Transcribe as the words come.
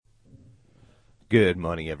Good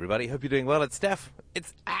morning, everybody. Hope you're doing well. It's Steph.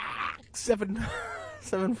 It's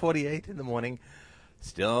 7:48 in the morning.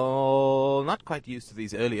 Still not quite used to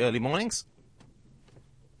these early mornings.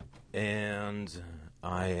 And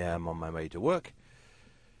I am on my way to work.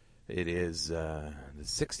 It is the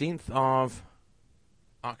 16th of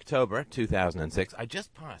October, 2006. I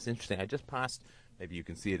just passed, maybe you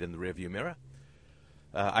can see it in the rearview mirror.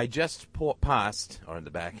 I just passed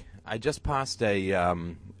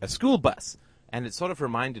a school bus. And it sort of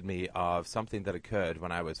reminded me of something that occurred when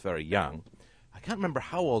I was very young. I can't remember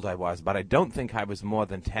how old I was, but I don't think I was more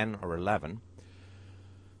than 10 or 11.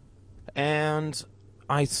 And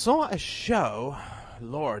I saw a show,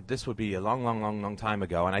 Lord, this would be a long time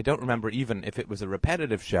ago, and I don't remember even if it was a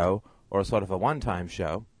repetitive show or sort of a one-time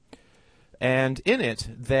show. And in it,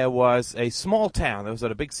 there was a small town. There was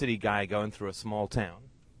a big city guy going through a small town.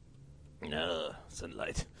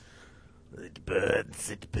 Sunlight. It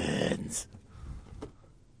burns.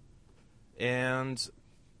 And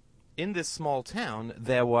in this small town,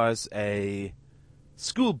 there was a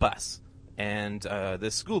school bus. And the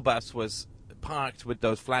school bus was parked with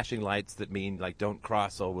those flashing lights that mean, like, don't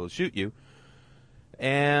cross or we'll shoot you.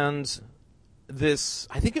 And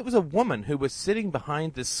I think it was a woman who was sitting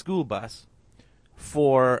behind this school bus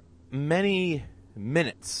for many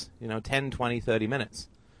minutes, 10, 20, 30 minutes,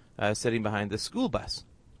 sitting behind this school bus.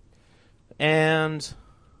 And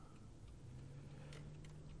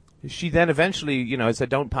she then eventually, said,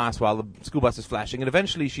 don't pass while the school bus is flashing. And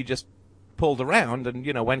eventually she just pulled around and,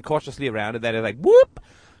 went cautiously around. And then it whoop!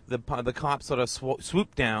 The cops sort of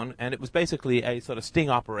swooped down. And it was basically a sort of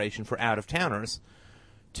sting operation for out-of-towners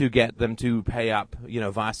to get them to pay up,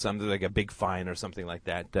 vast sums, like a big fine or something like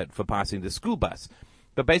that for passing the school bus.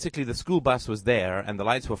 But basically the school bus was there and the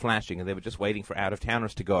lights were flashing and they were just waiting for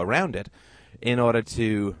out-of-towners to go around it in order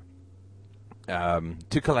to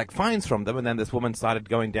collect fines from them. And then this woman started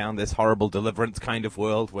going down this horrible deliverance kind of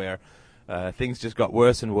world where things just got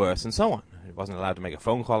worse and worse and so on. It wasn't allowed to make a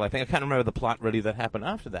phone call. I can't remember the plot really that happened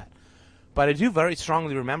after that. But I do very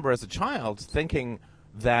strongly remember as a child thinking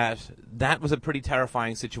that was a pretty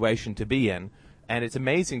terrifying situation to be in. And it's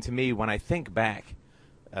amazing to me when I think back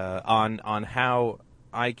on how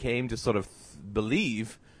I came to sort of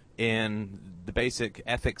believe in the basic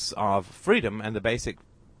ethics of freedom and the basic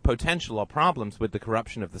potential or problems with the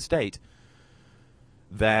corruption of the state,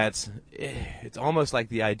 that it's almost like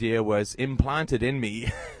the idea was implanted in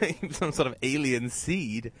me, some sort of alien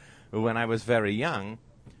seed when I was very young.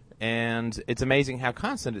 And it's amazing how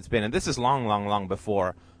constant it's been. And this is long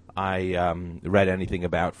before I read anything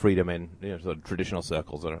about freedom in sort of traditional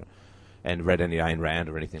circles and read any Ayn Rand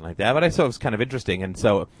or anything like that. But I thought it was kind of interesting. And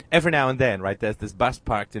so every now and then, right, there's this bus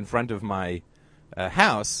parked in front of my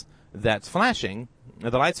house that's flashing.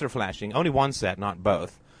 The lights are flashing, only one set, not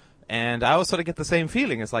both. And I always sort of get the same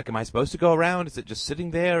feeling. It's like, am I supposed to go around? Is it just sitting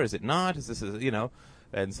there? Is it not? Is this,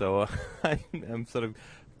 And so I'm sort of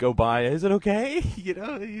go by. Is it okay? You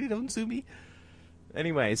don't sue me.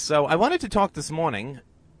 Anyway, so I wanted to talk this morning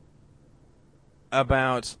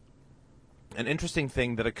about an interesting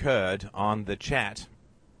thing that occurred on the chat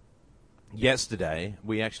yesterday.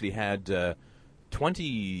 We actually had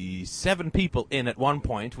 27 people in at one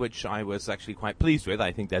point, which I was actually quite pleased with.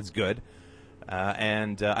 I think that's good.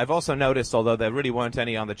 And I've also noticed, although there really weren't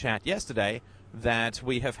any on the chat yesterday, that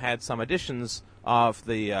we have had some additions of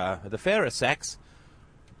the fairer sex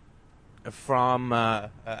from,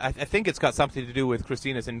 I think it's got something to do with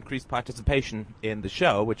Christina's increased participation in the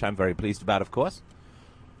show, which I'm very pleased about, of course.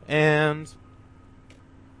 And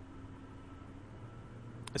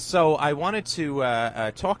so I wanted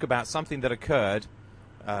to talk about something that occurred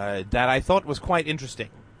that I thought was quite interesting.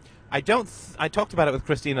 I talked about it with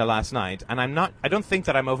Christina last night, and I don't think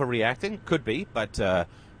that I'm overreacting. Could be, but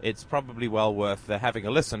it's probably well worth having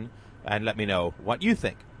a listen and let me know what you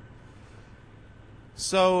think.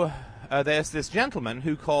 So there's this gentleman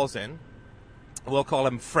who calls in. We'll call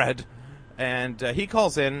him Fred. And he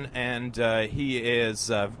calls in, and he is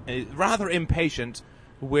rather impatient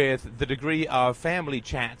with the degree of family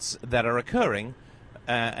chats that are occurring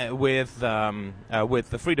with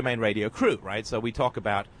the Free Domain Radio crew, right? So we talk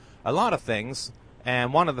about a lot of things,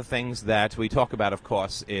 and one of the things that we talk about, of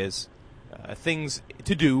course, is things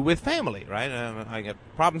to do with family, right? I get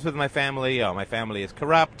problems with my family, or my family is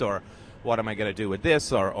corrupt, or what am I going to do with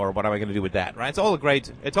this, or what am I going to do with that, right? It's all a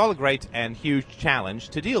great and huge challenge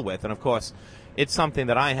to deal with, and of course, it's something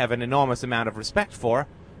that I have an enormous amount of respect for,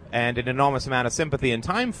 and an enormous amount of sympathy and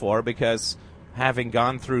time for, because having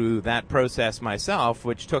gone through that process myself,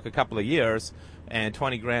 which took a couple of years and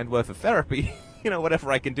 $20,000 worth of therapy,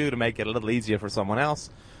 whatever I can do to make it a little easier for someone else,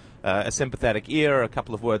 a sympathetic ear, a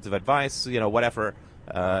couple of words of advice, whatever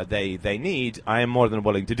they need, I am more than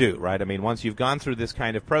willing to do, right? I mean, once you've gone through this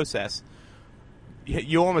kind of process,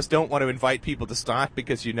 you almost don't want to invite people to start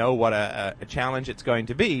because you know what a challenge it's going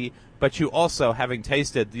to be, but you also, having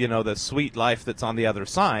tasted, the sweet life that's on the other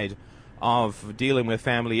side of dealing with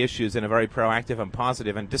family issues in a very proactive and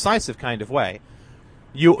positive and decisive kind of way,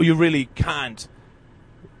 you really can't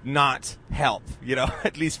not help,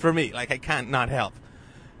 at least for me. Like, I can't not help.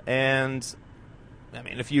 And I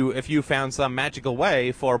mean, if you found some magical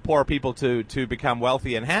way for poor people to become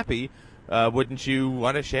wealthy and happy, wouldn't you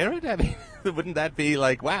want to share it? I mean, wouldn't that be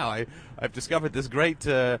like, wow, I've discovered this great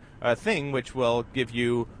thing which will give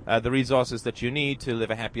you the resources that you need to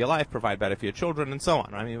live a happier life, provide better for your children, and so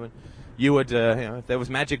on. I mean, you would, if there was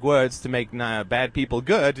magic words to make bad people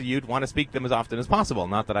good, you'd want to speak them as often as possible.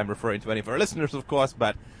 Not that I'm referring to any of our listeners, of course,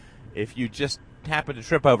 but if you just happen to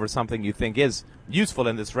trip over something you think is useful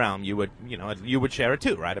in this realm, you would share it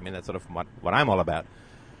too, right? I mean, that's sort of what I'm all about.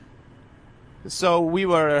 So we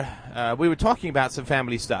were talking about some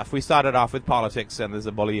family stuff. We started off with politics, and there's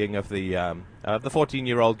a bullying of the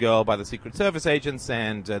 14-year-old girl by the Secret Service agents,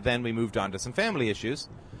 and then we moved on to some family issues,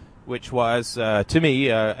 which was to me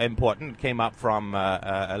important. It came up from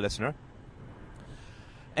a listener.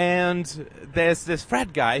 And there's this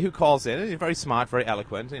Fred guy who calls in. He's very smart, very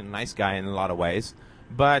eloquent, and a nice guy in a lot of ways.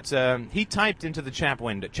 But he typed into the chat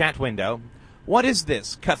window, "What is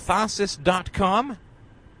this, catharsis.com?"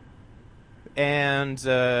 And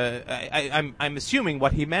I'm assuming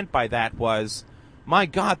what he meant by that was, my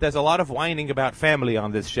God, there's a lot of whining about family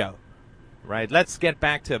on this show, right? Let's get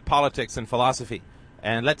back to politics and philosophy,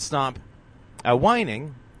 and let's stop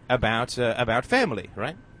whining about family,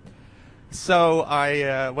 right? So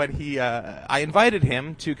I invited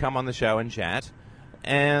him to come on the show and chat,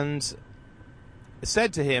 and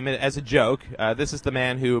said to him as a joke, this is the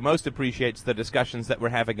man who most appreciates the discussions that we're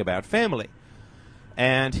having about family.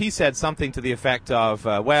 And he said something to the effect of,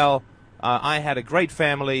 I had a great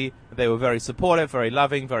family. They were very supportive, very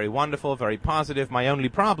loving, very wonderful, very positive. My only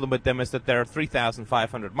problem with them is that they're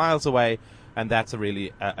 3,500 miles away, and that's a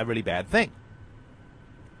really bad thing.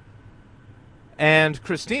 And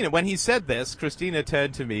Christina, when he said this, Christina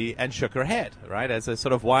turned to me and shook her head, right? As a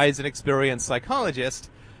sort of wise and experienced psychologist,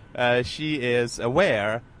 she is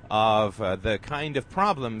aware of the kind of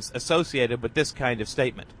problems associated with this kind of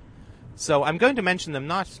statement. So I'm going to mention them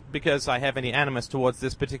not because I have any animus towards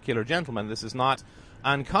this particular gentleman. This is not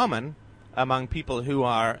uncommon among people who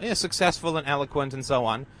are successful and eloquent and so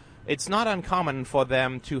on. It's not uncommon for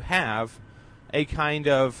them to have a kind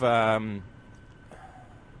of,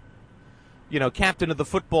 captain of the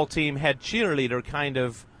football team, head cheerleader kind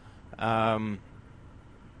of, I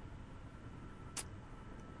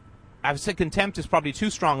would say contempt is probably too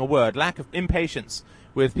strong a word, lack of impatience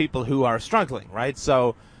with people who are struggling, right?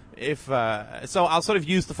 So so I'll sort of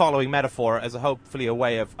use the following metaphor as hopefully a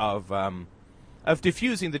way of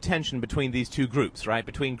diffusing the tension between these two groups, right?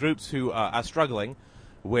 Between groups who are struggling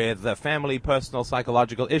with family, personal,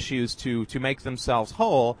 psychological issues to make themselves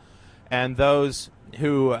whole, and those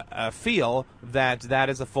who feel that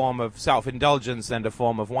is a form of self-indulgence and a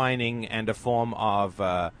form of whining and a form of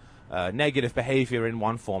negative behavior in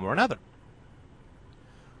one form or another.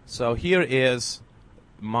 So here is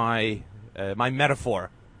my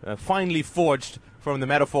metaphor, finely forged from the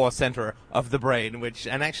metaphor center of the brain,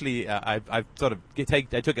 and actually I took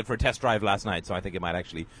it for a test drive last night, so I think it might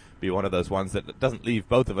actually be one of those ones that doesn't leave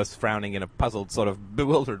both of us frowning in a puzzled, sort of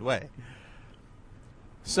bewildered way.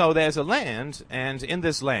 So there's a land, and in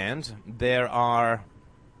this land there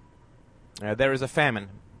is a famine,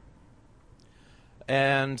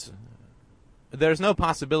 and there's no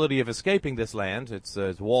possibility of escaping this land. It's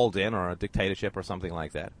walled in, or a dictatorship or something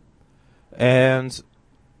like that. And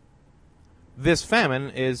this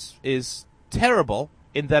famine is terrible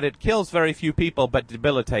in that it kills very few people but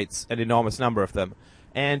debilitates an enormous number of them.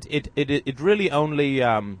 And it really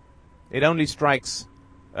only strikes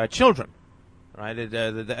children, right?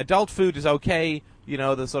 The adult food is okay,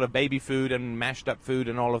 the sort of baby food and mashed up food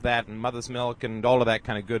and all of that, and mother's milk and all of that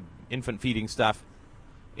kind of good infant feeding stuff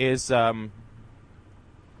is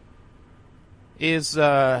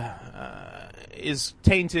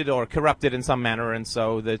tainted or corrupted in some manner, and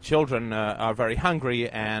so the children are very hungry,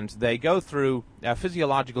 and they go through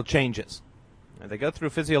physiological changes. They go through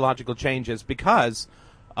physiological changes because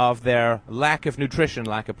of their lack of nutrition,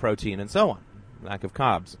 lack of protein, and so on, lack of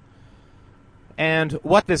carbs. And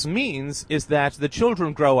what this means is that the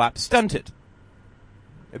children grow up stunted.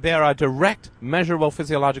 There are direct, measurable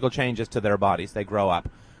physiological changes to their bodies. They grow up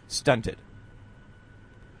stunted.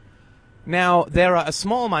 Now, there are a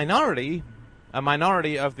small minority a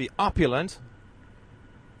minority of the opulent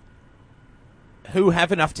who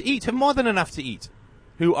have enough to eat, have more than enough to eat,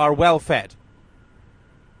 who are well fed.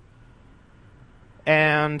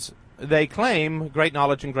 And they claim great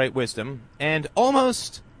knowledge and great wisdom, and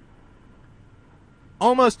almost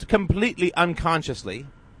completely unconsciously,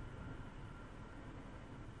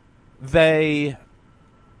 they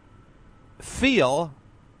feel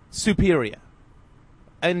superior.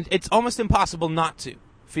 And it's almost impossible not to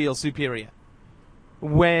feel superior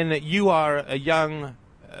when you are a young,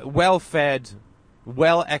 well-fed,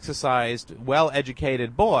 well-exercised,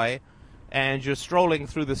 well-educated boy, and you're strolling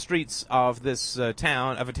through the streets of this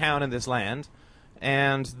town in this land,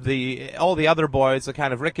 and all the other boys are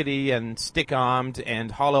kind of rickety and stick-armed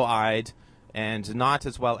and hollow-eyed and not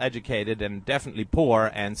as well-educated and definitely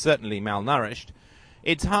poor and certainly malnourished.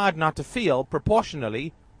 It's hard not to feel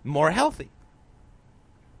proportionally more healthy.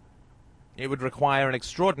 It would require an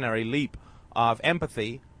extraordinary leap of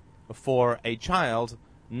empathy for a child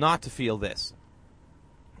not to feel this,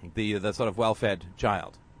 the sort of well-fed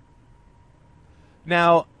child.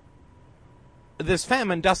 Now, this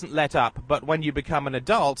famine doesn't let up, but when you become an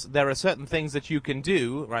adult, there are certain things that you can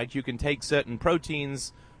do, right? You can take certain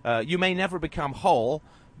proteins. You may never become whole,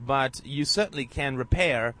 but you certainly can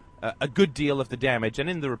repair a good deal of the damage, and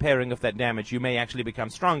in the repairing of that damage, you may actually become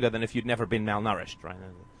stronger than if you'd never been malnourished, right?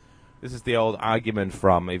 This is the old argument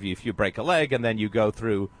from if you break a leg and then you go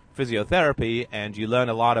through physiotherapy and you learn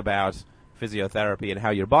a lot about physiotherapy and how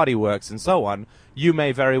your body works and so on, you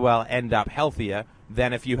may very well end up healthier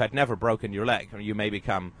than if you had never broken your leg. Or you may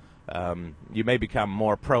become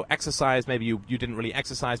more pro-exercise. Maybe you didn't really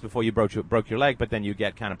exercise before you broke your leg, but then you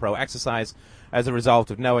get kind of pro-exercise as a result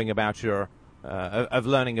of knowing about of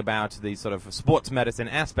learning about the sort of sports medicine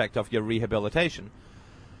aspect of your rehabilitation.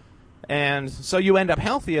 And so you end up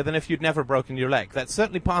healthier than if you'd never broken your leg. That's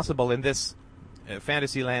certainly possible in this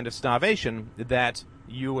fantasy land of starvation, that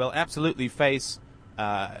you will absolutely face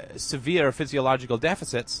severe physiological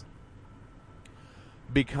deficits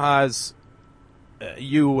because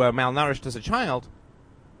you were malnourished as a child.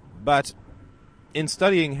 But in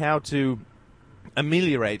studying how to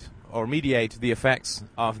ameliorate or mediate the effects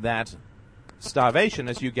of that starvation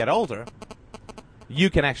as you get older, you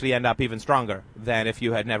can actually end up even stronger than if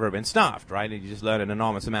you had never been starved, right? And you just learn an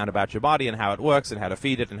enormous amount about your body and how it works and how to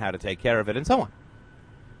feed it and how to take care of it and so on.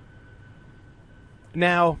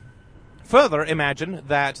 Now, further, imagine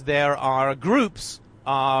that there are groups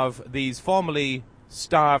of these formerly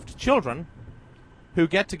starved children who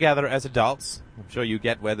get together as adults. I'm sure you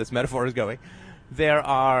get where this metaphor is going. There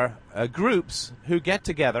are groups who get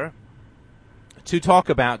together to talk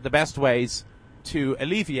about the best ways to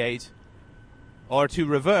alleviate or to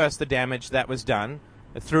reverse the damage that was done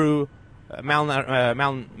through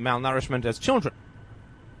malnourishment as children.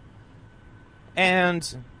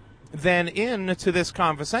 And then into this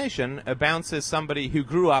conversation bounces somebody who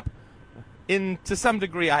grew up in, to some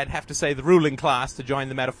degree, I'd have to say, the ruling class, to join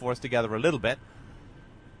the metaphors together a little bit,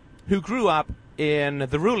 who grew up in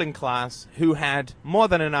the ruling class, who had more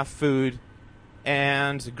than enough food,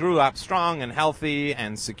 and grew up strong and healthy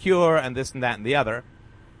and secure and this and that and the other,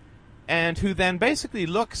 and who then basically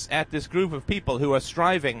looks at this group of people who are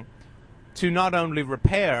striving to not only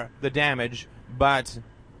repair the damage, but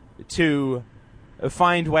to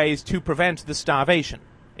find ways to prevent the starvation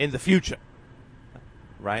in the future,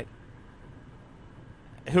 right?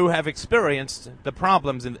 Who have experienced the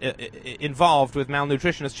problems involved with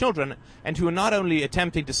malnutrition as children, and who are not only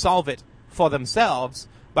attempting to solve it for themselves,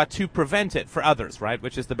 but to prevent it for others, right?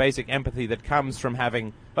 Which is the basic empathy that comes from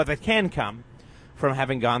having, but that can come from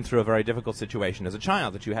having gone through a very difficult situation as a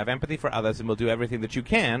child, that you have empathy for others and will do everything that you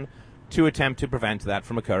can to attempt to prevent that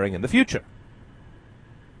from occurring in the future.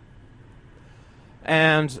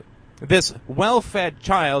 And this well-fed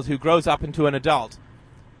child who grows up into an adult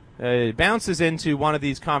bounces into one of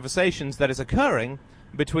these conversations that is occurring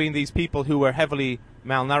between these people who were heavily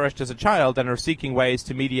malnourished as a child and are seeking ways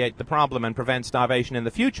to mediate the problem and prevent starvation in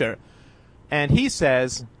the future. And he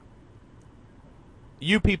says,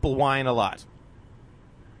 "You people whine a lot.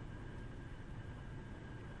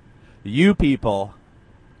 You people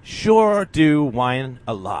sure do whine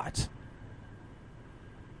a lot."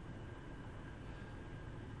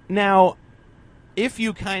 Now, if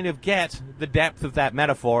you kind of get the depth of that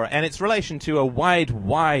metaphor and its relation to a wide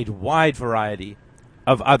variety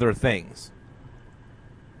of other things,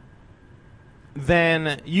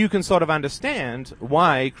 then you can sort of understand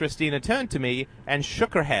why Christina turned to me and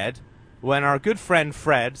shook her head when our good friend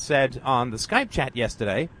Fred said on the Skype chat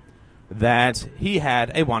yesterday that he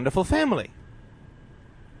had a wonderful family.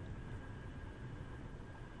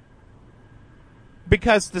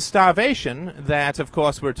 Because the starvation that, of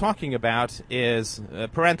course, we're talking about is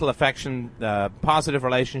parental affection, positive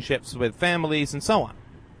relationships with families, and so on.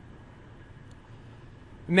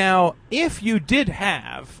 Now, if you did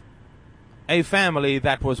have a family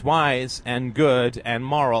that was wise and good and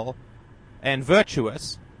moral and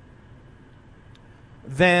virtuous,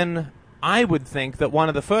 then I would think that one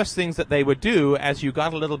of the first things that they would do as you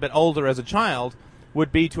got a little bit older as a child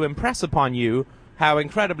would be to impress upon you how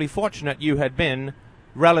incredibly fortunate you had been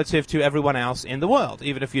relative to everyone else in the world.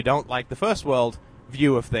 Even if you don't like the first world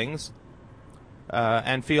view of things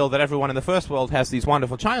and feel that everyone in the first world has these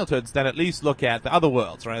wonderful childhoods, then at least look at the other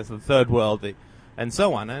worlds, right, the third world, and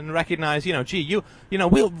so on, and recognize,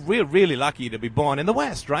 we're really lucky to be born in the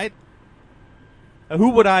West, right? Who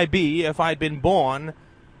would I be if I'd been born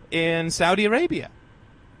in Saudi Arabia?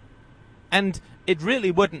 And it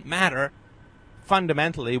really wouldn't matter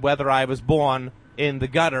fundamentally whether I was born in the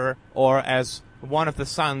gutter or as one of the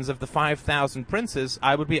sons of the 5,000 princes.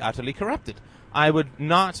 I would be utterly corrupted. I would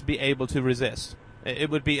not be able to resist. It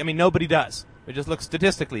would be, nobody does. We just look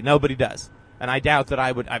statistically, nobody does. And I doubt that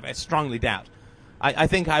I strongly doubt. I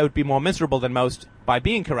think I would be more miserable than most by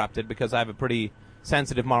being corrupted because I have a pretty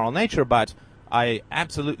sensitive moral nature, but I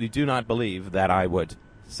absolutely do not believe that I would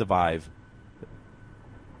survive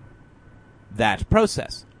that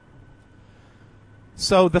process.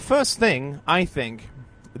 So the first thing I think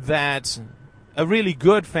that a really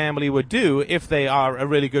good family would do, if they are a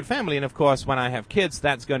really good family, and of course when I have kids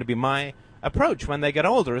that's going to be my approach when they get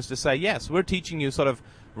older, is to say, yes, we're teaching you sort of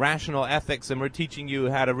rational ethics and we're teaching you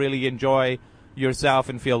how to really enjoy yourself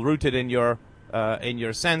and feel rooted in your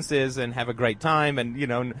senses and have a great time,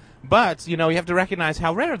 and but you have to recognize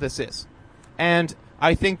how rare this is. And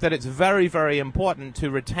I think that it's very, very important to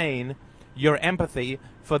retain your empathy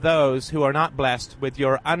for those who are not blessed with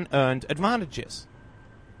your unearned advantages.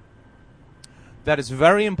 That is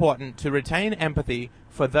very important, to retain empathy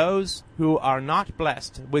for those who are not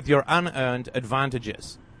blessed with your unearned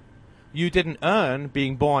advantages. You didn't earn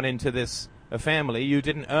being born into this family. You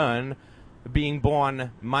didn't earn being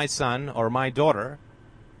born my son or my daughter.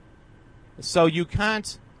 So you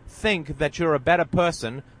can't think that you're a better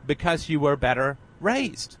person because you were better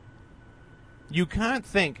raised. You can't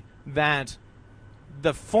think that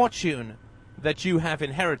the fortune that you have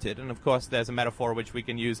inherited, and of course there's a metaphor which we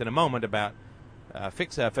can use in a moment about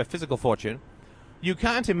physical fortune, you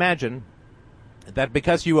can't imagine that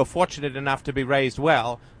because you were fortunate enough to be raised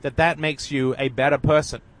well, that makes you a better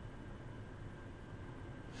person.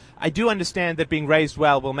 I do understand that being raised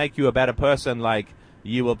well will make you a better person, like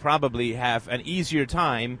you will probably have an easier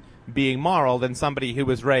time being moral than somebody who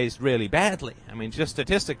was raised really badly. Just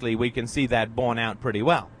statistically, we can see that borne out pretty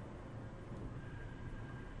well.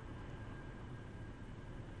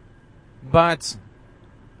 But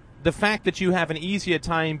the fact that you have an easier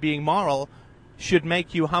time being moral should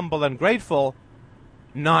make you humble and grateful,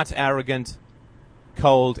 not arrogant,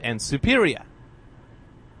 cold, and superior.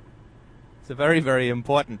 It's a very, very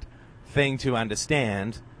important thing to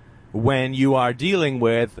understand when you are dealing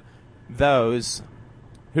with those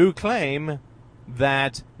who claim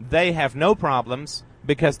that they have no problems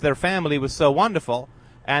because their family was so wonderful,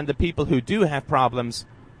 and the people who do have problems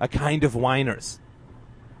are kind of whiners.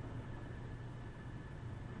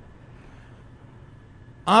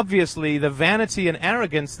 Obviously, the vanity and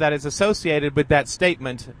arrogance that is associated with that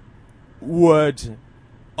statement would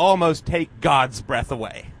almost take God's breath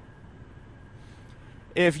away.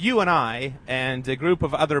 If you and I and a group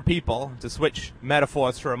of other people, to switch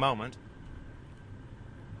metaphors for a moment,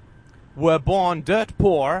 were born dirt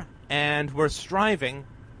poor and were striving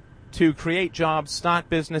to create jobs, start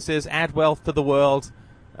businesses, add wealth to the world,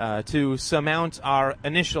 to surmount our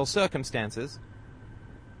initial circumstances,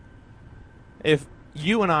 if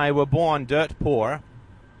you and I were born dirt poor,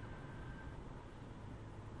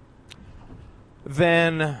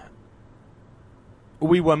 then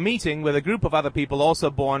we were meeting with a group of other people also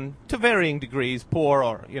born to varying degrees poor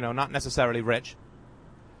or, not necessarily rich.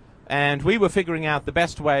 And we were figuring out the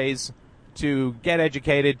best ways to get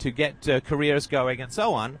educated, to get careers going, and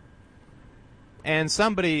so on. And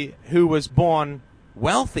somebody who was born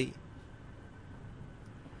wealthy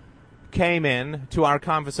came in to our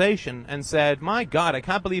conversation and said, "My God, I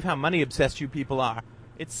can't believe how money obsessed you people are.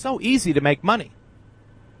 It's so easy to make money.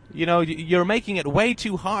 You're making it way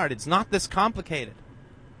too hard. It's not this complicated."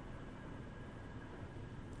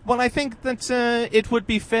 Well, I think that it would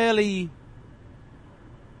be fairly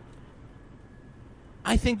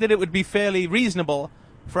reasonable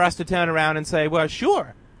for us to turn around and say, well,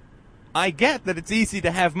 sure, I get that it's easy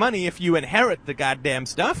to have money if you inherit the goddamn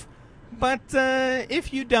stuff, but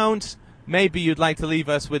if you don't, maybe you'd like to leave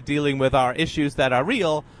us with dealing with our issues that are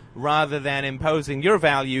real, rather than imposing your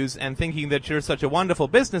values and thinking that you're such a wonderful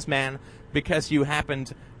businessman because you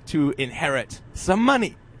happened to inherit some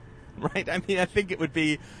money, right? I mean, I think it would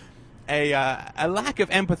be a lack of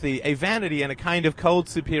empathy, a vanity, and a kind of cold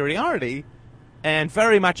superiority, and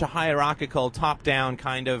very much a hierarchical, top-down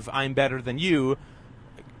kind of I'm better than you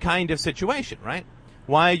kind of situation, right?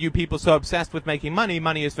 Why are you people so obsessed with making money?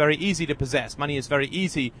 Money is very easy to possess. Money is very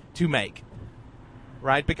easy to make,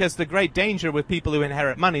 right? Because the great danger with people who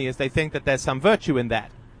inherit money is they think that there's some virtue in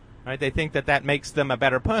that, right? They think that that makes them a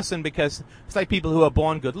better person, because it's like people who are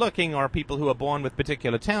born good-looking, or people who are born with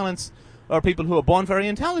particular talents, or people who are born very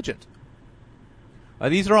intelligent.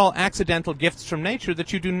 These are all accidental gifts from nature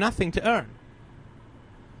that you do nothing to earn.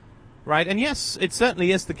 Right? And yes, it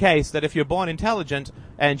certainly is the case that if you're born intelligent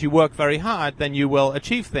and you work very hard, then you will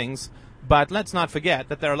achieve things. But let's not forget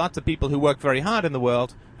that there are lots of people who work very hard in the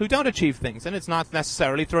world who don't achieve things, and it's not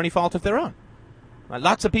necessarily through any fault of their own.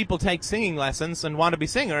 Lots of people take singing lessons and want to be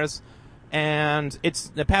singers, and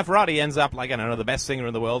the Pavarotti ends up like, I don't know, the best singer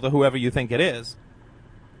in the world, or whoever you think it is.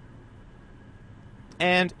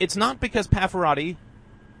 And it's not because Pavarotti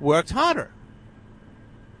worked harder.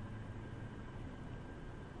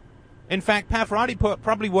 In fact, Pavarotti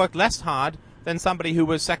probably worked less hard than somebody who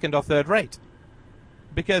was second or third rate,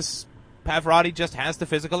 because Pavarotti just has the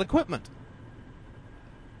physical equipment.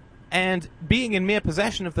 And being in mere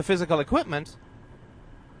possession of the physical equipment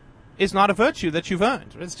is not a virtue that you've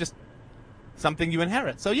earned. It's just something you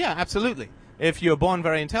inherit. So yeah, absolutely. If you're born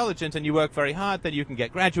very intelligent and you work very hard, then you can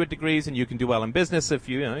get graduate degrees and you can do well in business if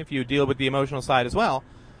you deal with the emotional side as well.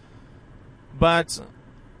 But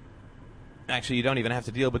actually, you don't even have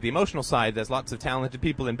to deal with the emotional side. There's lots of talented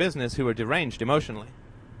people in business who are deranged emotionally.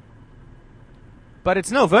 But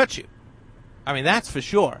it's no virtue. I mean, that's for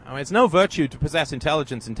sure. I mean, it's no virtue to possess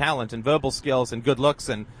intelligence and talent and verbal skills and good looks,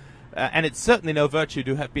 and it's certainly no virtue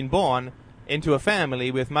to have been born into a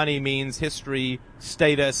family with money, means, history,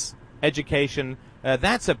 status, education.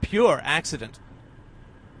 That's a pure accident.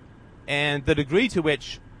 And the degree to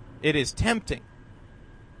which it is tempting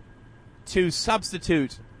to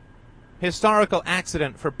substitute historical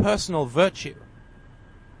accident for personal virtue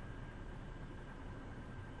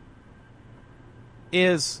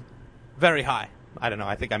is very high. I don't know,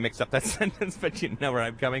 I think I mixed up that sentence, but you know where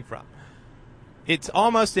I'm coming from. It's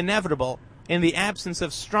almost inevitable, in the absence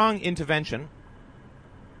of strong intervention,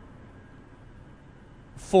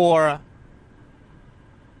 for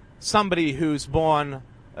somebody who's born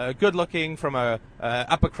good-looking, from a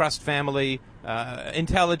upper-crust family,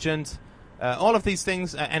 intelligent, all of these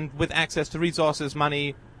things, and with access to resources,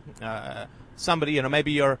 money, somebody,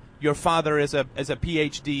 maybe your father is a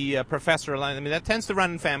PhD professor. I mean, that tends to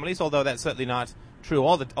run in families, although that's certainly not true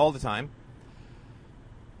all the time.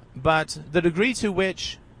 But the degree to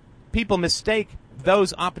which people mistake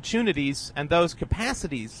those opportunities and those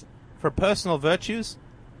capacities for personal virtues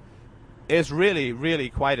is really, really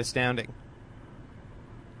quite astounding.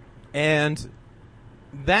 And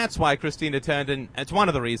that's why Christina turned, and it's one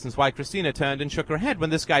of the reasons why Christina turned and shook her head when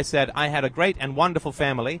this guy said, I had a great and wonderful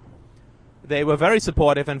family. They were very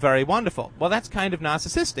supportive and very wonderful. Well, that's kind of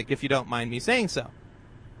narcissistic, if you don't mind me saying so.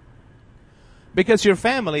 Because your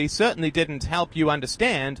family certainly didn't help you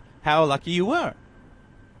understand how lucky you were.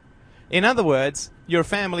 In other words, your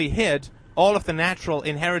family hid all of the natural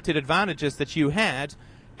inherited advantages that you had,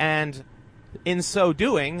 and in so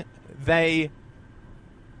doing, they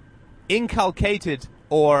inculcated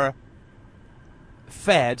or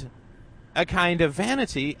fed a kind of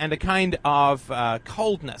vanity and a kind of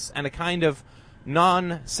coldness and a kind of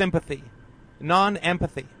non-sympathy,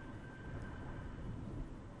 non-empathy.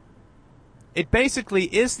 It basically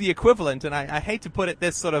is the equivalent, and I hate to put it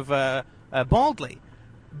this sort of baldly,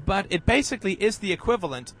 but it basically is the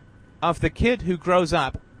equivalent of the kid who grows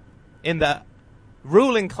up in the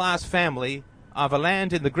ruling class family of a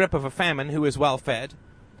land in the grip of a famine who is well fed,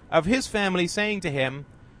 of his family saying to him,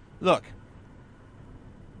 look,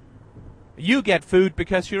 you get food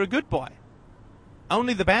because you're a good boy.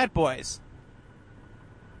 Only the bad boys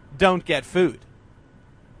don't get food.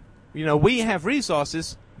 We have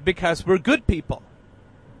resources because we're good people.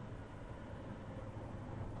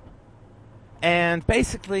 And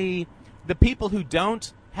basically, the people who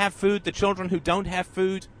don't have food, the children who don't have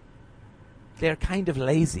food, they're kind of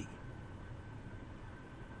lazy.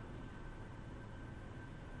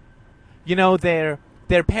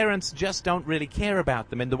 Their parents just don't really care about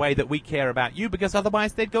them in the way that we care about you, because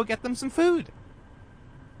otherwise they'd go get them some food.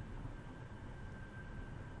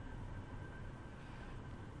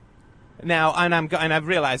 Now, and I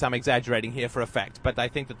realize I'm exaggerating here for effect, but I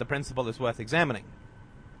think that the principle is worth examining.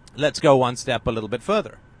 let's go one step a little bit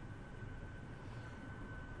further.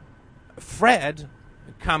 Fred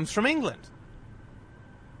comes from England.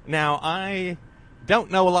 Now, I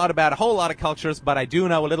don't know a lot about a whole lot of cultures, but I do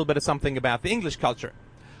know a little bit of something about the English culture.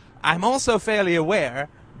 I'm also fairly aware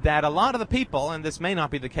that a lot of the people, and this may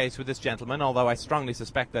not be the case with this gentleman, although I strongly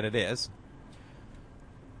suspect that it is,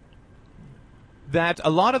 that a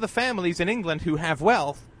lot of the families in England who have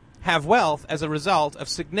wealth as a result of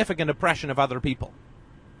significant oppression of other people.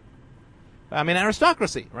 I mean,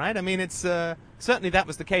 aristocracy, right? I mean, it's certainly that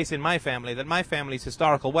was the case in my family, that my family's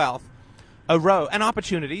historical wealth arose, and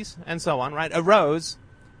opportunities and so on, right, arose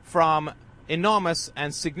from enormous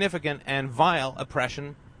and significant and vile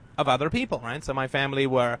oppression of other people, right? So my family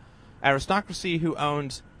were aristocracy who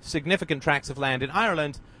owned significant tracts of land in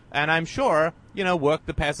Ireland, and I'm sure, worked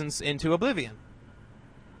the peasants into oblivion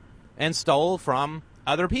and stole from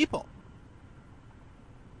other people.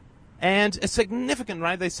 And a significant,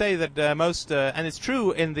 right, they say that most, and it's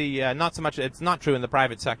true in the, it's not true in the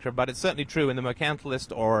private sector, but it's certainly true in the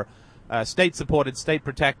mercantilist or state-supported,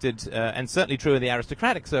 state-protected, and certainly true in the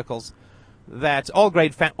aristocratic circles, that all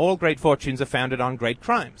great fortunes are founded on great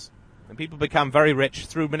crimes. And people become very rich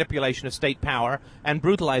through manipulation of state power and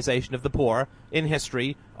brutalization of the poor in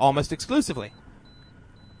history almost exclusively.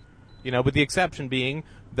 With the exception being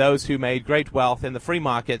those who made great wealth in the free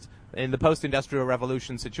market in the post-industrial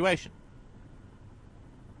revolution situation.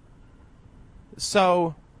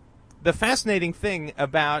 So, the fascinating thing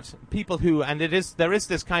about people who, and there is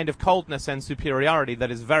this kind of coldness and superiority that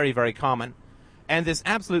is very, very common, and this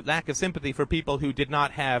absolute lack of sympathy for people who did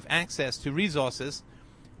not have access to resources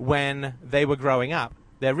when they were growing up.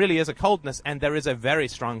 There really is a coldness, and there is a very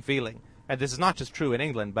strong feeling, and this is not just true in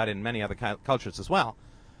England, but in many other cultures as well.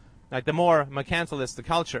 Like, the more mercantilist the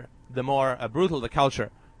culture, the more brutal the culture,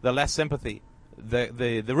 the less sympathy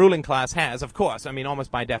the ruling class has, of course, I mean, almost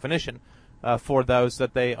by definition, for those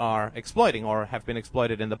that they are exploiting or have been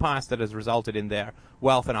exploited in the past that has resulted in their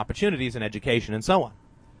wealth and opportunities and education and so on.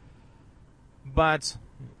 But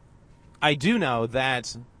I do know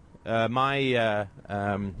that in my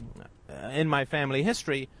family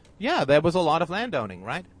history, there was a lot of landowning,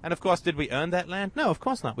 right? And of course, did we earn that land? No, of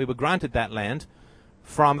course not. We were granted that land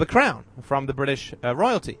from the crown, from the British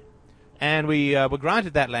royalty. And we were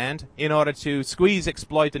granted that land in order to squeeze,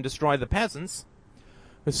 exploit, and destroy the peasants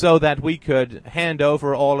so that we could hand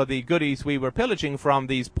over all of the goodies we were pillaging from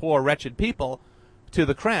these poor, wretched people to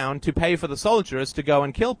the crown to pay for the soldiers to go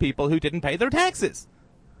and kill people who didn't pay their taxes.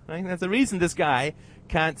 Right? That's the reason this guy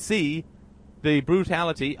can't see the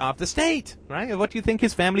brutality of the state. Right? What do you think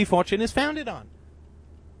his family fortune is founded on?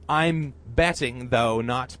 I'm betting, though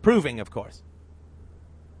not proving, of course.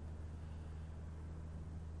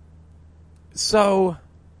 So,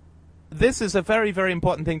 this is a very, very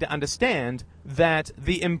important thing to understand, that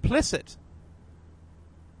the implicit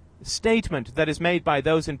statement that is made by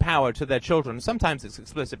those in power to their children, sometimes it's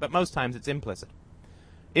explicit, but most times it's implicit,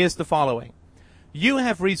 is the following. You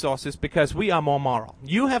have resources because we are more moral.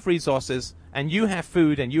 You have resources, and you have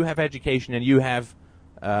food, and you have education, and you have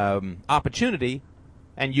opportunity,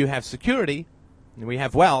 and you have security, and we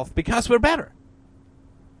have wealth because we're better.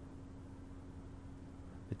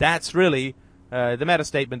 That's really the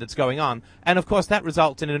meta-statement that's going on. And, of course, that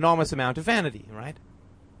results in an enormous amount of vanity, right?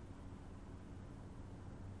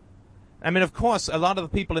 I mean, of course, a lot of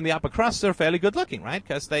the people in the upper crust are fairly good-looking, right?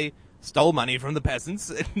 Because they stole money from the peasants,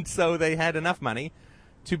 and so they had enough money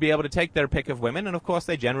to be able to take their pick of women, and, of course,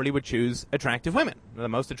 they generally would choose attractive women, the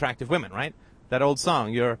most attractive women, right? That old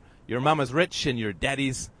song, your mama's rich and your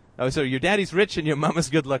daddy's... Oh, so your daddy's rich and your mama's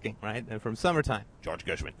good-looking, right? And from Summertime, George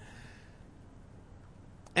Gershwin.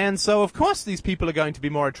 And so, of course, these people are going to be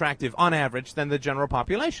more attractive, on average, than the general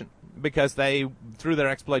population, because they, through their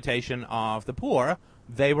exploitation of the poor,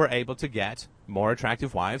 they were able to get more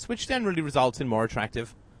attractive wives, which generally results in more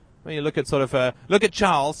attractive. When you look at look at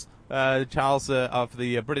Charles of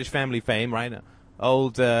the British family fame, right?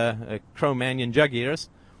 Old Cro-Magnon jug ears,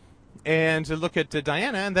 and look at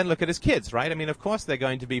Diana, and then look at his kids, right? I mean, of course, they're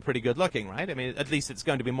going to be pretty good looking, right? I mean, at least it's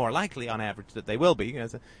going to be more likely, on average, that they will be.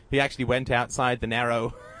 He actually went outside the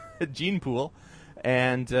narrow gene pool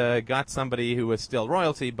and got somebody who was still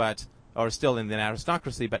royalty, or still in the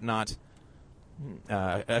aristocracy, but not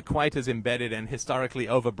quite as embedded and historically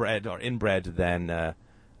overbred or inbred than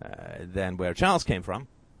where Charles came from.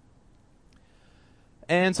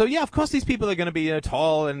 And so, yeah, of course, these people are going to be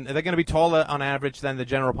tall, and they're going to be taller on average than the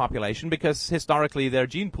general population because historically their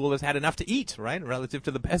gene pool has had enough to eat, right, relative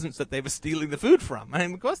to the peasants that they were stealing the food from. I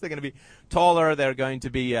mean, of course, they're going to be taller. They're going to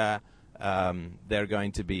be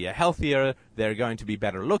healthier. They're going to be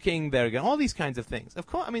better looking. All these kinds of things. Of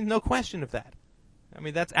course, I mean, no question of that. I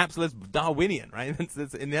mean, that's absolute Darwinian, right?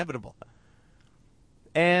 It's inevitable.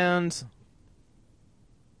 And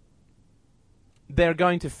they're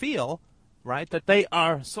going to feel, right, that they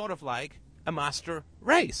are sort of like a master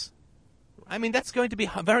race. I mean, that's going to be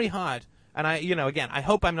very hard. And again, I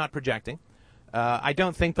hope I'm not projecting. I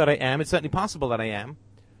don't think that I am. It's certainly possible that I am.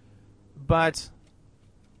 But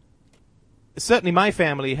certainly my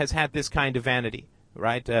family has had this kind of vanity,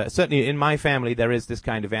 right? Certainly in my family there is this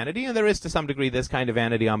kind of vanity, and there is to some degree this kind of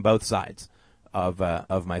vanity on both sides of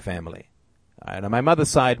my family. And on my mother's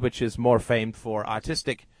side, which is more famed for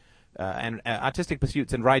artistic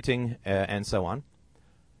pursuits in writing and so on.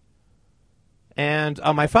 And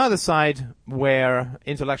on my father's side, where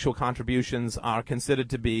intellectual contributions are considered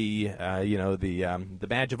to be, the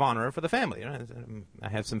badge of honor for the family. I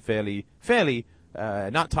have some fairly,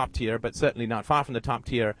 not top tier, but certainly not far from the top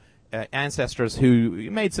tier ancestors who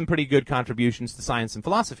made some pretty good contributions to science and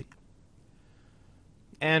philosophy.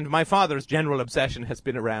 And my father's general obsession has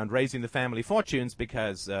been around raising the family fortunes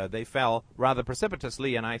because they fell rather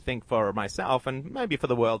precipitously, and I think for myself, and maybe for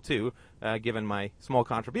the world too, given my small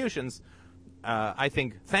contributions, I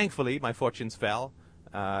think, thankfully, my fortunes fell.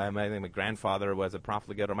 I think my grandfather was a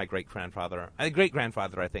profligate, or my great-grandfather,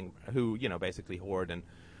 I think, who, basically hoarded and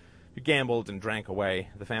gambled and drank away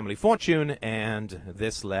the family fortune, and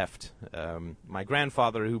this left my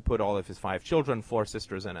grandfather, who put all of his 5 children, 4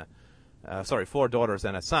 daughters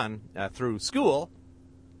and a son, through school.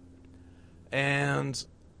 And,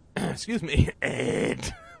 excuse me,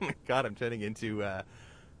 and, oh my God, I'm turning into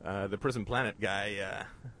the Prison Planet guy.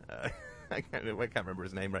 I can't remember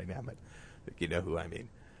his name right now, but I think you know who I mean.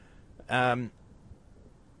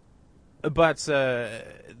 But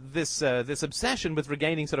this obsession with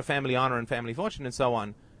regaining sort of family honor and family fortune and so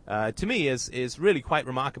on, to me, is really quite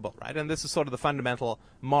remarkable, right? And this is sort of the fundamental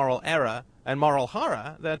moral error and moral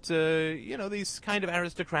horror that these kind of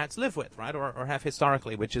aristocrats live with, right, or have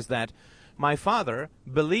historically, which is that my father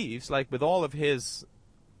believes, like with all of his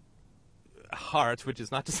heart, which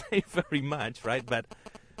is not to say very much, right, but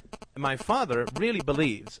my father really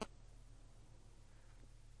believes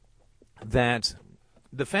that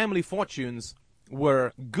the family fortunes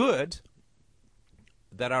were good,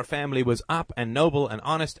 that our family was up and noble and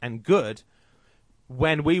honest and good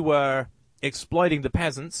when we were exploiting the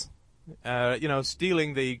peasants,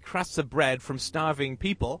 stealing the crusts of bread from starving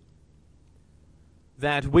people,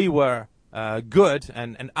 that we were good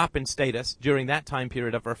and up in status during that time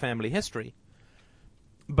period of our family history.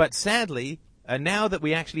 But sadly, now that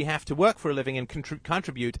we actually have to work for a living and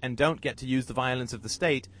contribute and don't get to use the violence of the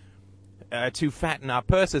state to fatten our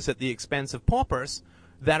purses at the expense of paupers,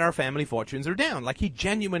 that our family fortunes are down. Like, he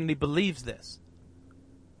genuinely believes this.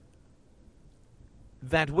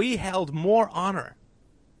 That we held more honor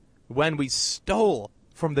when we stole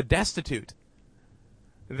from the destitute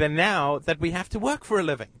than now that we have to work for a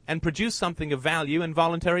living and produce something of value in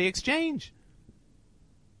voluntary exchange.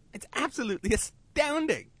 It's absolutely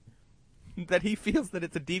astounding that he feels that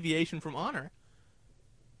it's a deviation from honor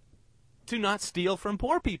to not steal from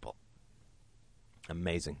poor people.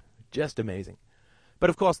 Amazing. Just amazing. But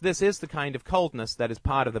of course, this is the kind of coldness that is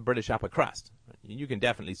part of the British upper crust. You can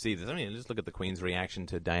definitely see this. I mean, just look at the Queen's reaction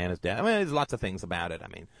to Diana's death. I mean, there's lots of things about it. I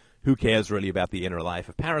mean, who cares really about the inner life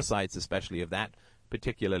of parasites, especially of that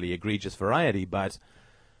particularly egregious variety? But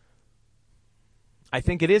I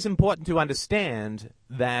think it is important to understand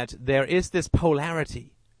that there is this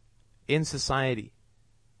polarity in society.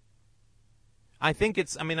 I think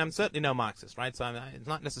I'm certainly no Marxist, right? So it's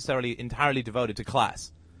not necessarily entirely devoted to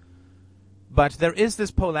class. But there is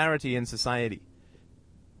this polarity in society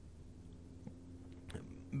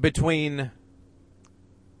between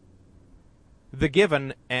the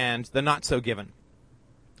given and the not-so-given.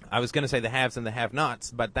 I was going to say the haves and the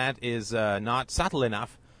have-nots, but that is not subtle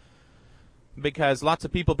enough, because lots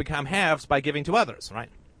of people become haves by giving to others, right?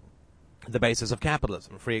 The basis of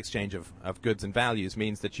capitalism, free exchange of goods and values,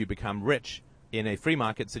 means that you become rich in a free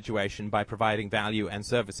market situation by providing value and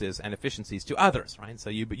services and efficiencies to others, right? So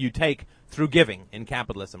you take through giving in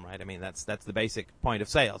capitalism, right? I mean, that's the basic point of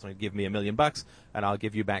sales. I mean, give me $1 million and I'll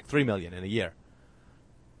give you back $3 million in a year,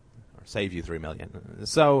 or save you $3 million.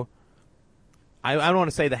 So I don't want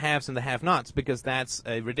to say the haves and the have-nots, because that's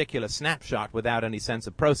a ridiculous snapshot without any sense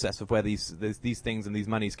of process of where these things and these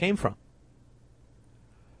monies came from.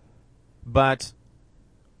 But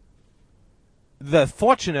the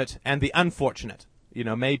fortunate and the unfortunate,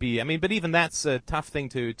 maybe, but even that's a tough thing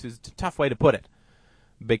tough way to put it,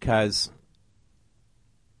 because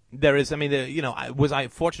there is, was I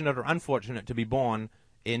fortunate or unfortunate to be born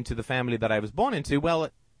into the family that I was born into? Well,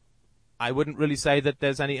 I wouldn't really say that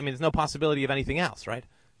there's no possibility of anything else, right?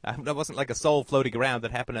 There wasn't like a soul floating around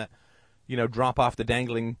that happened to, drop off the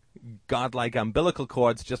dangling godlike umbilical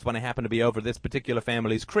cords just when I happened to be over this particular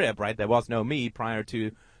family's crib, right? There was no me prior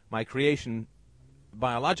to my creation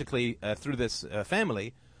biologically through this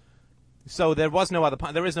family. So there was no other.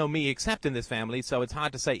 There is no me except in this family. So it's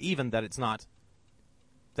hard to say even that it's not,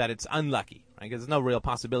 that it's unlucky, right? Because there's no real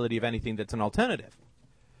possibility of anything that's an alternative.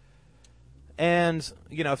 And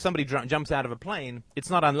if somebody jumps out of a plane, it's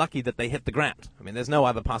not unlucky that they hit the ground. I mean, there's no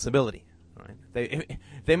other possibility, right?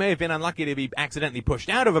 They may have been unlucky to be accidentally pushed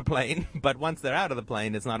out of a plane, but once they're out of the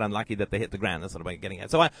plane, it's not unlucky that they hit the ground. That's what I'm getting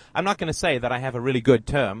at. So I'm not going to say that I have a really good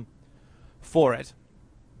term for it.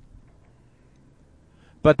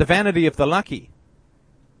 But the vanity of the lucky,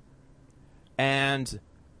 and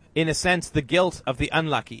in a sense the guilt of the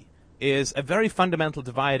unlucky, is a very fundamental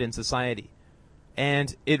divide in society.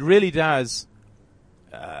 And it really does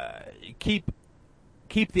keep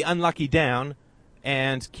the unlucky down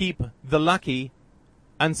and keep the lucky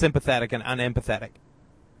unsympathetic and unempathetic.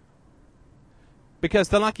 Because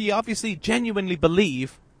the lucky obviously genuinely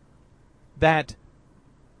believe that,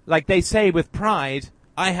 like they say with pride,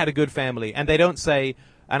 I had a good family, and they don't say,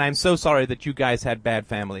 and I'm so sorry that you guys had bad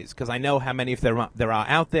families, because I know how many there are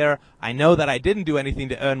out there. I know that I didn't do anything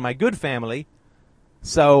to earn my good family.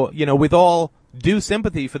 So, with all due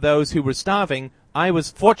sympathy for those who were starving, I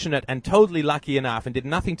was fortunate and totally lucky enough, and did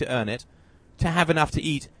nothing to earn it, to have enough to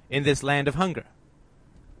eat in this land of hunger.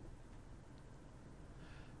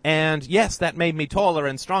 And yes, that made me taller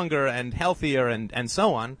and stronger and healthier and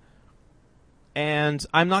so on. And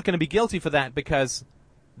I'm not going to be guilty for that, because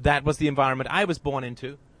that was the environment I was born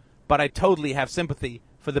into. But I totally have sympathy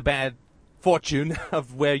for the bad fortune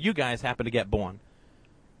of where you guys happen to get born.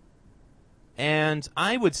 And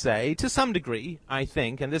I would say, to some degree, I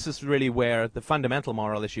think, and this is really where the fundamental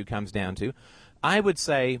moral issue comes down to, I would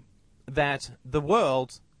say that the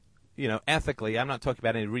world, ethically, I'm not talking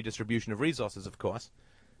about any redistribution of resources, of course,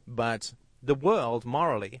 but the world,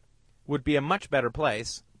 morally, would be a much better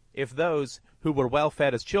place if those who were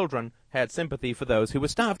well-fed as children had sympathy for those who were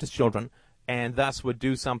starved as children, and thus would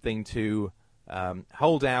do something to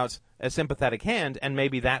hold out a sympathetic hand, and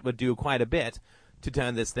maybe that would do quite a bit to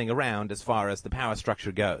turn this thing around as far as the power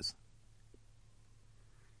structure goes.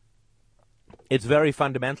 It's very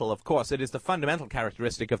fundamental, of course. It is the fundamental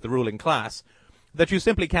characteristic of the ruling class that you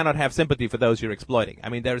simply cannot have sympathy for those you're exploiting. I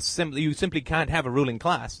mean, you simply can't have a ruling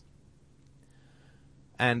class.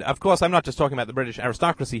 And, of course, I'm not just talking about the British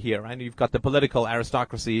aristocracy here. Right? You've got the political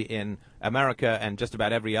aristocracy in America and just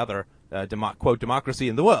about every other, quote, democracy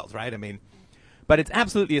in the world, right? I mean, but it's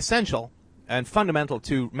absolutely essential and fundamental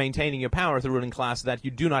to maintaining your power as a ruling class that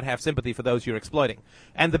you do not have sympathy for those you're exploiting.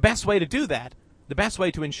 And the best way to do that, the best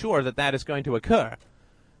way to ensure that that is going to occur,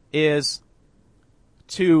 is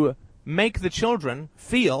to make the children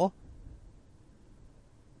feel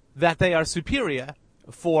that they are superior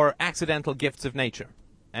for accidental gifts of nature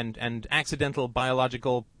and accidental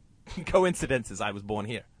biological coincidences. I was born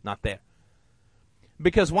here, not there.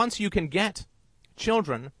 Because once you can get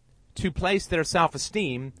children to place their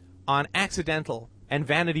self-esteem on accidental and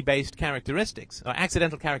vanity-based characteristics, or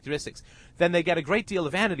accidental characteristics, then they get a great deal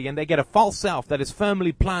of vanity, and they get a false self that is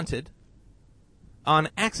firmly planted on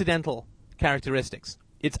accidental characteristics.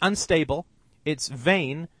 It's unstable, it's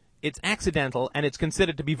vain, it's accidental, and it's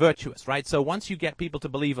considered to be virtuous, right? So once you get people to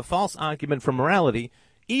believe a false argument for morality,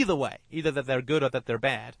 either way, either that they're good or that they're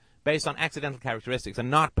bad, based on accidental characteristics and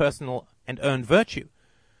not personal and earned virtue,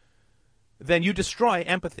 then you destroy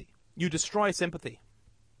empathy. You destroy sympathy.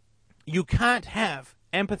 You can't have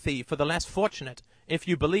empathy for the less fortunate if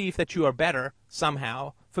you believe that you are better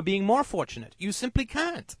somehow for being more fortunate. You simply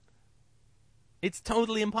can't. It's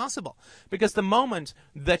totally impossible. Because the moment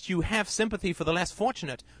that you have sympathy for the less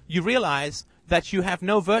fortunate, you realize that you have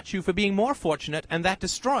no virtue for being more fortunate, and that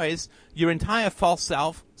destroys your entire false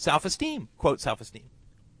self-esteem, quote, self-esteem.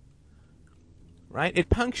 Right? It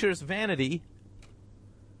punctures vanity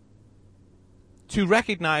to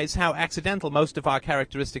recognize how accidental most of our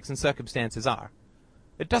characteristics and circumstances are.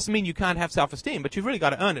 It doesn't mean you can't have self-esteem, but you've really got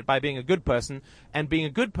to earn it by being a good person, and being a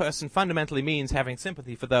good person fundamentally means having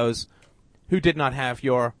sympathy for those who did not have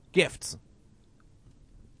your gifts.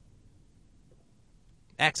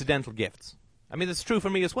 Accidental gifts. I mean, that's true for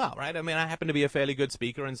me as well, right? I mean, I happen to be a fairly good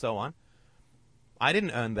speaker and so on. I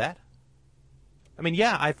didn't earn that. I mean,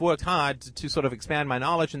 yeah, I've worked hard to sort of expand my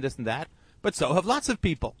knowledge and this and that, but so have lots of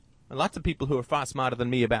people. And lots of people who are far smarter than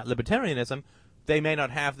me about libertarianism. They may not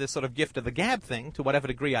have this sort of gift of the gab thing to whatever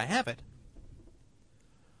degree I have it.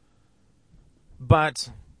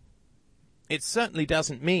 But it certainly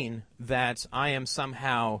doesn't mean that I am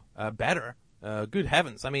somehow better Good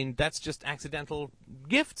heavens. I mean, that's just accidental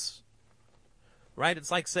gifts. Right?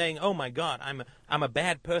 It's like saying, oh my God, I'm a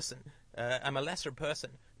bad person. I'm a lesser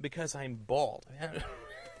person because I'm bald.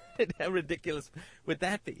 How ridiculous would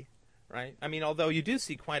that be? Right? I mean, although you do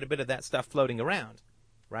see quite a bit of that stuff floating around,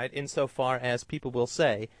 right? Insofar as people will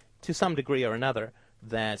say, to some degree or another,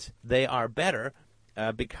 that they are better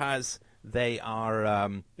because they are,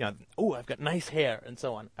 oh, I've got nice hair, and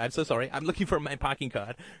so on. I'm so sorry. I'm looking for my parking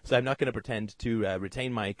card, so I'm not going to pretend to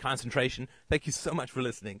retain my concentration. Thank you so much for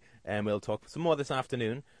listening, and we'll talk some more this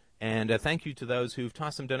afternoon. And thank you to those who've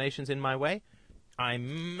tossed some donations in my way. I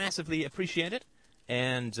massively appreciate it.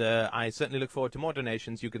 And I certainly look forward to more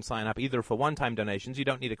donations. You can sign up either for one-time donations. You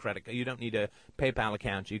don't need a you don't need a PayPal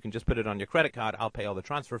account. You can just put it on your credit card. I'll pay all the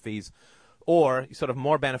transfer fees. Or sort of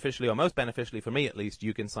more beneficially, or most beneficially for me at least,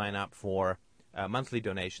 you can sign up for monthly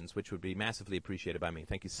donations, which would be massively appreciated by me.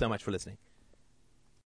 Thank you so much for listening.